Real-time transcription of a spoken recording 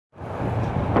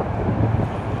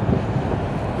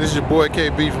This is your boy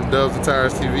KB from Dubs and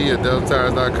Tires TV at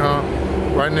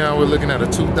dubstires.com. Right now we're looking at a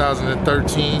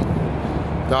 2013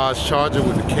 Dodge Charger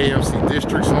with the KMC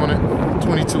districts on it,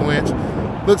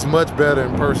 22-inch. Looks much better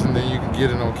in person than you can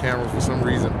get it on camera. For some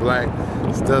reason, black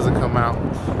just doesn't come out.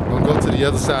 I'm gonna go to the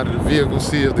other side of the vehicle,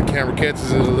 see if the camera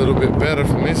catches it a little bit better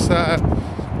from this side.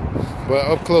 But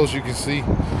up close you can see,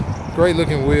 great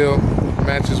looking wheel,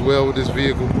 matches well with this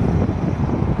vehicle.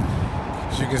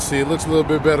 As you can see, it looks a little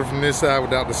bit better from this side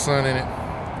without the sun in it.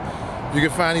 You can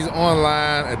find these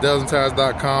online at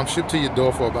dubsandtires.com, shipped to your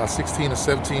door for about $1,600 to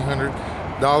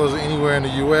 $1,700 anywhere in the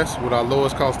US with our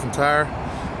lowest costing tire.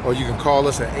 Or you can call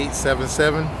us at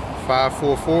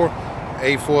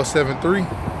 877-544-8473.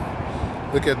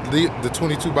 Look at the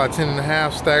 22 by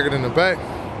 10.5 staggered in the back.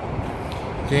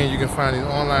 Again, you can find these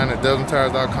online at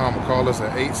dubsandtires.com or call us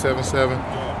at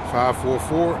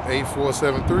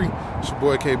 877-544-8473. It's your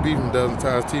boy KB from Dubs and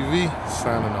Tires TV,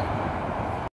 signing off.